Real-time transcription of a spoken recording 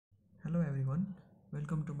everyone,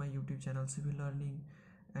 welcome to my YouTube channel Civil Learning.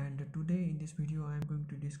 And today in this video I am going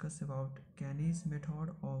to discuss about kani's method,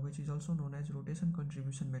 or which is also known as rotation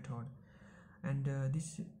contribution method. And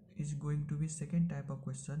this is going to be second type of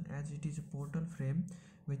question, as it is a portal frame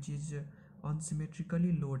which is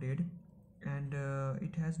unsymmetrically loaded, and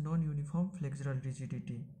it has non-uniform flexural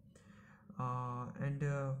rigidity. While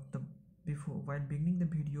beginning the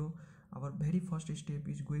video, our very first step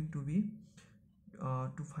is going to be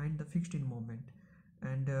to find the fixed in moment.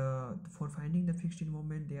 And for finding the fixed in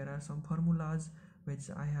moment, there are some formulas which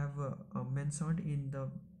I have mentioned in the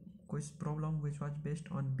quiz problem which was based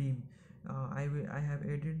on beam. I have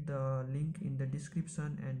added the link in the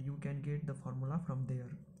description, and you can get the formula from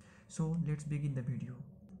there. So let's begin the video.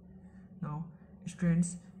 Now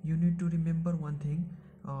students, you need to remember one thing,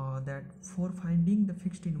 that for finding the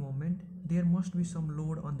fixed in moment there must be some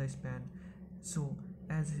load on the span. So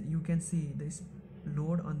as you can see, this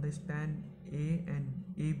load on the span A and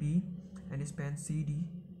AB and span CD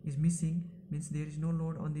is missing, means there is no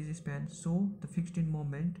load on this span. So the fixed in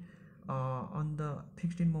moment on the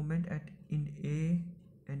fixed in moment at end A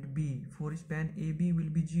and B for span AB will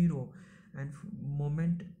be 0, and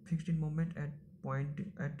fixed in moment at point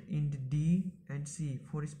at end D and C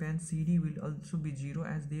for span CD will also be 0,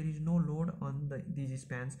 as there is no load on these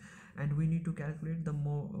spans. And we need to calculate the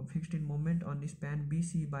fixed in moment on the span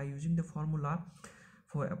BC by using the formula.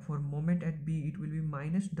 For moment at B, it will be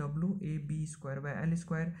minus WAB square by L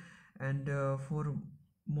square, and for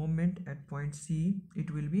moment at point C,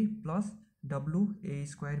 it will be plus WA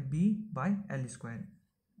square B by L square.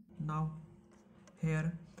 Now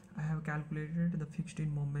here I have calculated the fixed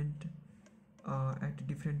in moment at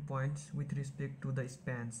different points with respect to the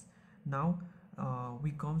spans. Now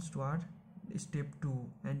we comes toward step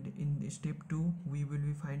 2, and in step 2 we will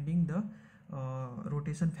be finding the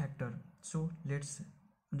rotation factor. So let's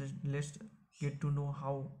get to know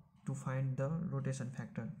how to find the rotation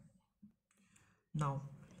factor. Now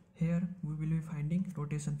here we will be finding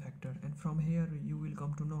rotation factor, and from here you will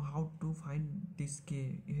come to know how to find this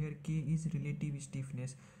K. Here K is relative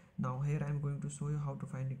stiffness. Now here I am going to show you how to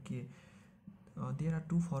find K. There are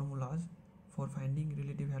two formulas for finding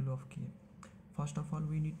relative value of K. First of all,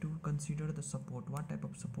 we need to consider the support. What type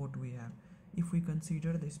of support we have? If we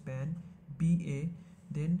consider the span BA,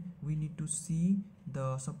 then we need to see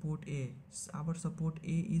the support A. Our support A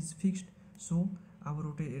is fixed, so our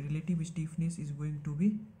relative stiffness is going to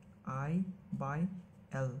be I by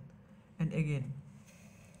L. And again,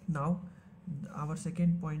 now our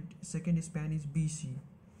second span is BC.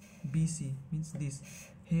 BC means this.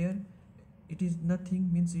 Here it is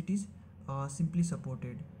nothing, means it is simply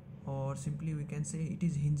supported, or simply we can say it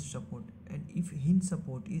is hinge support. And if hinge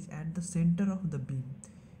support is at the center of the beam,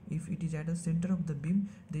 if it is at the center of the beam,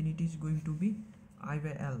 then it is going to be I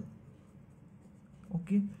by L.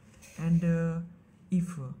 Okay, and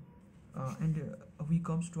if we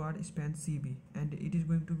comes to our span CB, and it is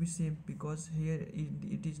going to be same, because here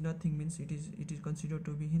it is nothing, means it is considered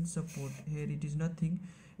to be hinge support. Here it is nothing,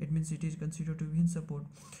 it means it is considered to be hinge support.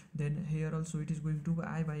 Then here also it is going to be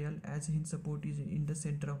I by L, as hinge support is in the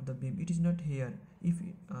center of the beam. It is not here. If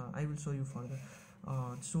I will show you further.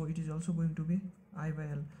 So it is also going to be I by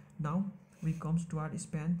L. Now we comes to our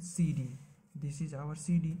span CD. This is our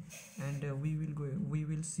CD, and we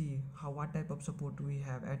will see what type of support we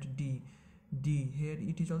have at D. Here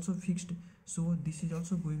it is also fixed, so this is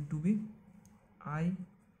also going to be I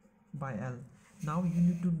by L. Now you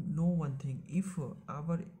need to know one thing: if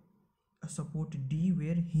our support D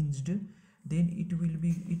were hinged, then it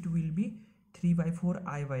will be 3 by 4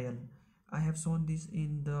 I by L. I have shown this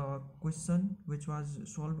in the question which was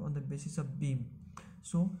solved on the basis of beam.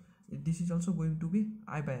 So this is also going to be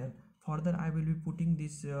I by L. Further, I will be putting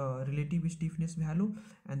this relative stiffness value,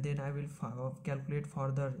 and then I will calculate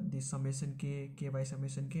further this summation K by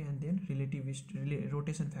summation K, and then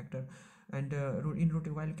rotation factor. And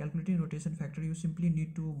while calculating rotation factor, you simply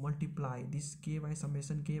need to multiply this K by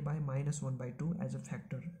summation K by minus 1 by 2 as a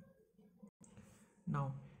factor.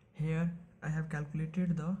 Now here I have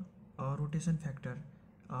calculated the rotation factor.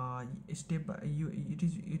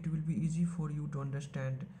 It will be easy for you to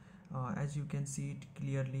understand. As you can see it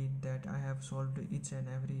clearly that I have solved each and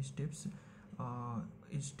every steps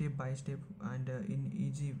step by step, and in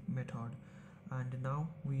easy method. And now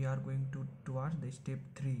we are going towards the step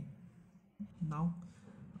 3. Now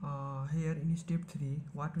here in step 3,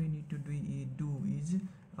 what we need to do is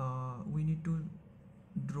we need to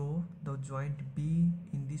draw the joint B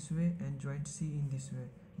in this way and joint C in this way.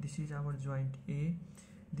 This is our joint A,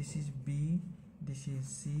 this is B, this is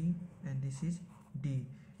C, and this is D.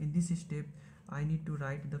 In this step I need to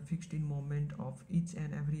write the fixed in moment of each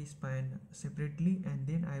and every span separately, and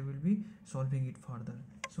then I will be solving it further.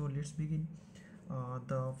 So let's begin.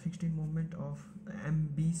 The fixed in moment of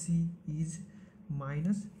MBC is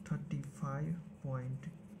minus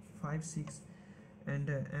 35.56, and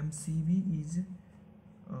MCB is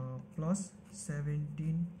plus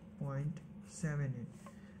 17.78,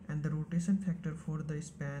 and the rotation factor for the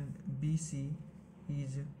span BC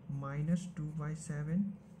is minus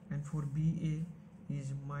 2/7, and for BA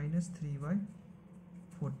is minus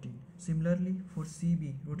 3/14. Similarly for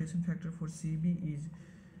CB, rotation factor for CB is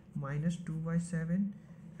minus 2/7,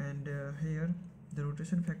 and here the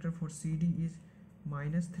rotation factor for CD is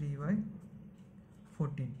minus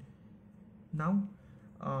 3/14. Now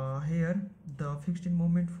here the fixed in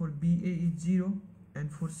moment for BA is 0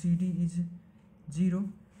 and for CD is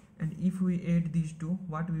 0, and if we add these two,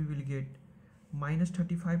 what we will get? Minus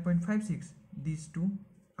 35.56. These two,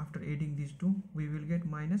 after adding these two, we will get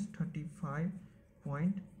minus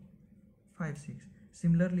 35.56.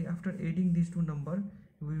 Similarly, after adding these two number,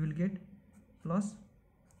 we will get plus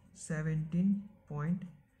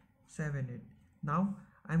 17.78. Now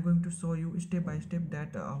I am going to show you step by step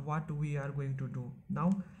that what we are going to do.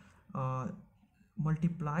 Now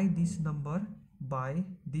multiply this number by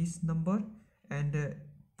this number and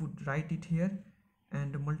write it here,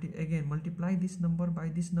 and again multiply this number by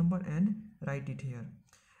this number and write it here,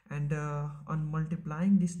 and on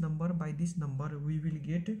multiplying this number by this number we will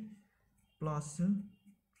get plus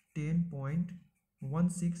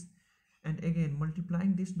 10.16, and again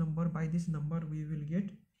multiplying this number by this number we will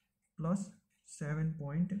get plus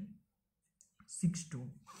 7.62,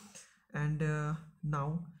 and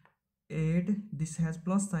now add, this has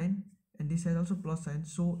plus sign and this has also plus sign,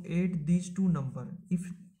 so add these two number.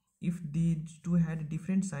 If these two had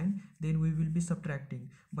different sign, then we will be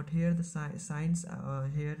subtracting, but here the signs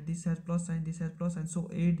here this has plus sign, this has plus sign, so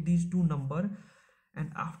add these two number,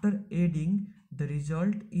 and after adding the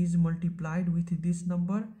result is multiplied with this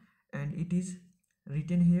number and it is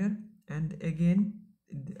written here, and again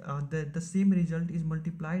the same result is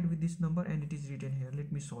multiplied with this number and it is written here.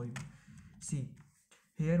 Let me show you. See,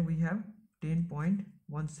 here we have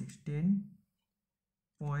 10.16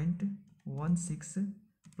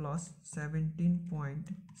 plus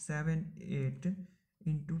 17.78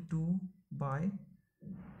 into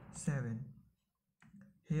 2/7.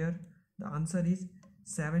 Here the answer is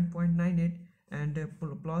 7.98, and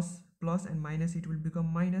plus and minus, it will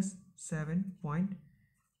become minus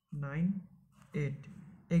 7.98.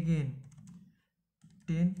 Again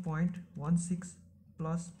 10.16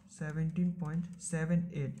 plus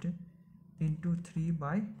 17.78 into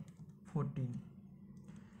 3/14,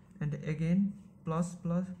 and again plus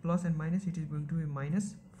and minus, it is going to be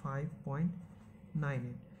minus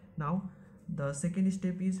 5.98. now the second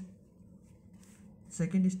step is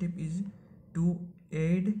to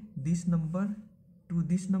add this number to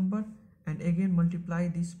this number, and again multiply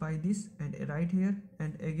this by this and write here,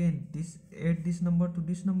 and again this add this number to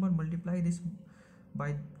this number, multiply this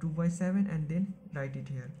by 2/7 and then write it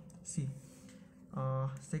here. See,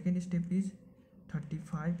 second step is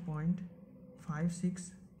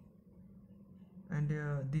 35.56, and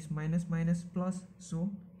this minus plus, so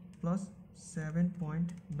plus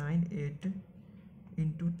 7.98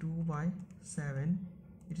 into 2/7,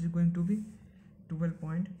 it is going to be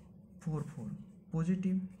 12.44,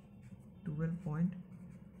 positive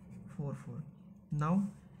 12.44.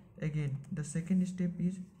 now again the second step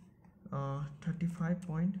is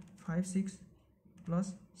 35.56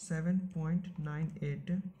 plus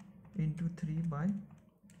 7.98 into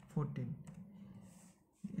 3/14,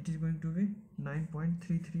 it is going to be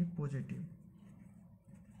 9.33 positive.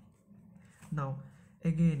 Now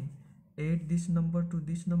again add this number to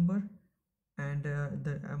this number, and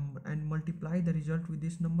and multiply the result with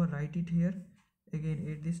this number, write it here. Again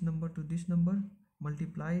add this number to this number,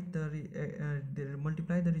 multiply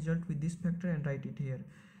multiply the result with this factor and write it here,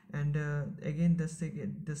 and again the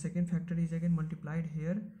second factor is again multiplied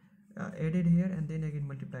here, added here, and then again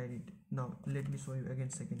multiplied it. Now let me show you again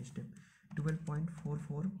second step.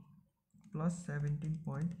 12.44 plus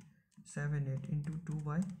 17.78 into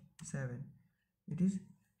 2/7, it is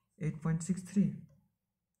 8.63,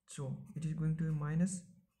 so it is going to be minus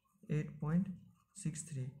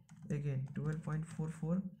 8.63. again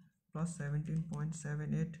 12.44 plus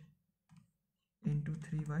 17.78 into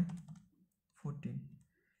 3/14,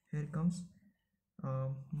 here comes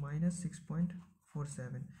minus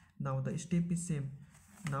 6.47. now the step is same.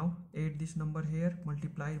 Now add this number here,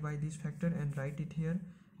 multiply by this factor and write it here.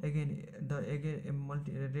 Again add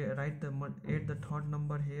the third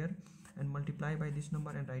number here and multiply by this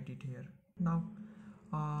number and write it here. Now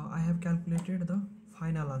I have calculated the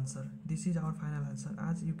final answer. This is our final answer.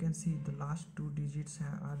 As you can see, the last two digits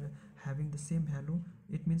are having the same value.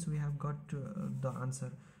 It means we have got the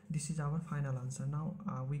answer. This is our final answer. Now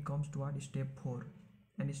we comes toward step 4,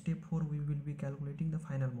 and step 4 we will be calculating the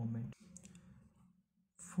final moment.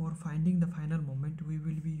 For finding the final moment, we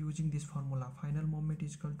will be using this formula. Final moment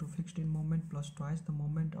is equal to fixed end moment plus twice the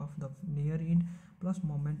moment of the near end plus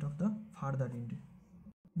moment of the farther end.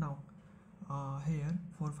 Now here,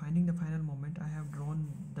 for finding the final moment, I have drawn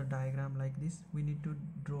the diagram like this. We need to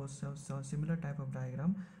draw some similar type of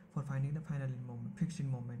diagram for finding the final moment, fixed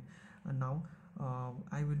end moment. And now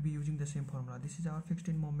I will be using the same formula. This is our fixed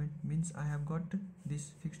end moment, means I have got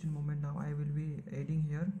this fixed end moment. Now I will be adding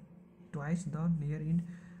here twice the near end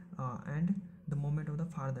and the moment of the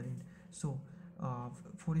farther end. So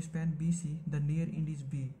for span BC, the near end is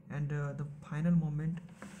B, and the final moment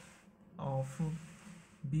of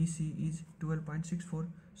BC is 12.64,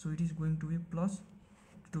 so it is going to be plus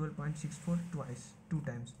 12.64 twice, 2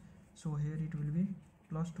 times. So here it will be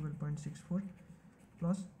plus 12.64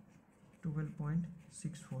 plus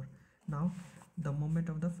 12.64. Now the moment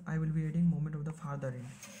of the, I will be adding moment of the farther end.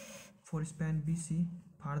 For span BC,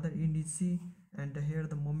 farther end is C, and here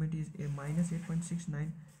the moment is a minus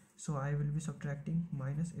 8.69, so I will be subtracting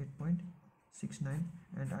minus 8.69,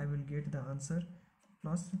 and I will get the answer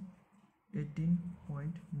plus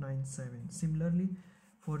 18.97. Similarly,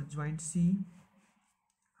 for joint C,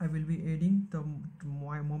 I will be adding the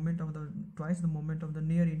moment of the twice the moment of the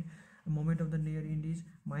near end. Moment of the near end is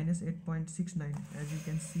minus 8.69, as you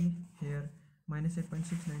can see here, minus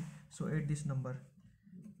 8.69. So add this number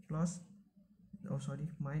plus, oh sorry,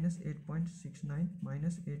 minus 8.69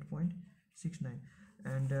 minus 8.69,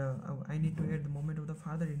 and I need to add the moment of the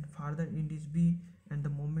farther end. Farther end is B, and the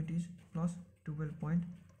moment is plus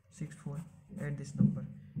 12.64. Add this number,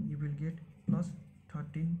 you will get plus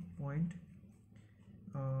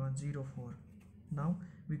 13.04. Now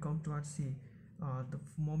we come towards C. The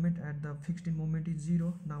moment at the fixed end moment is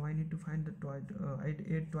 0. Now I need to find the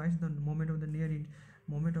add twice the moment of the near end.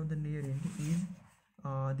 Moment of the near end is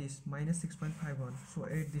this minus 6.51, so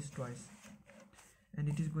add this twice, and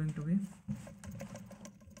it is going to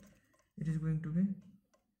be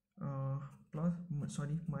plus,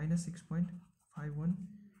 sorry, minus 6.51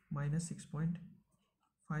 minus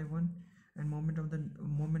 6.51, and moment of the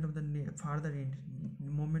farther end,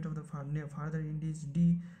 moment of the farther end is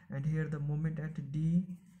D, and here the moment at D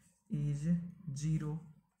is 0,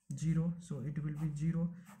 so it will be 0.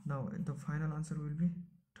 Now the final answer will be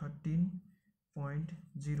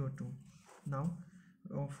 13.02. Now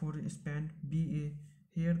for span BA,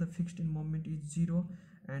 here the fixed end moment is 0,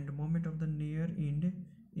 and moment of the near end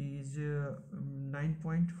is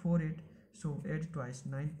 9.48, so add twice,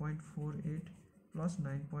 9.48 plus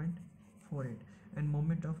 9.48, and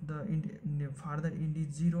moment of the farther end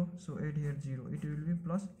is 0, so add here 0, it will be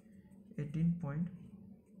plus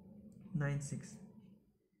 18.96.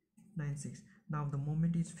 Now the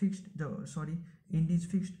moment is fixed, end is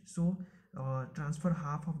fixed, so transfer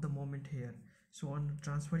half of the moment here. So on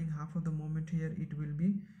transferring half of the moment here, it will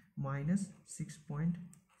be minus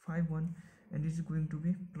 6.51, and it is going to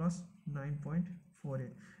be plus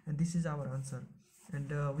 9.48, and this is our answer.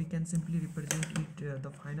 And we can simply represent it,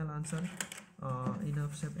 the final answer, in a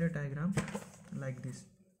separate diagram like this.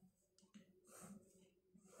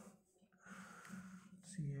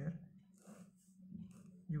 See here,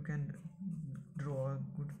 you can draw a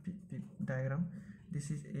good diagram. This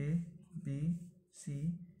is A, B,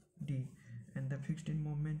 C, D, and the fixed end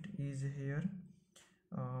moment is here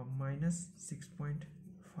minus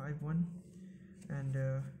 6.51, and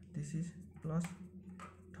this is plus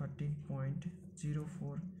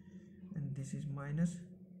 13.04, and this is minus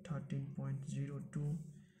 13.02,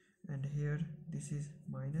 and here this is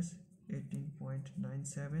minus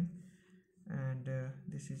 18.97, and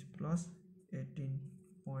this is plus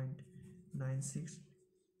 18.96,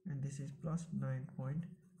 and this is plus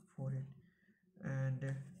 9.48,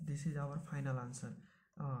 and this is our final answer.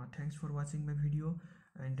 Thanks for watching my video,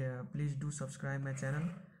 and please do subscribe my channel.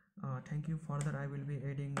 Thank you. Further I will be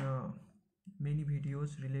adding many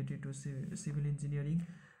videos related to civil engineering,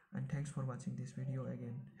 and thanks for watching this video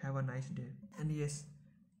again. Have a nice day, and yes,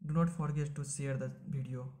 do not forget to share the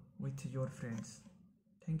video with your friends.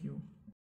 Thank you.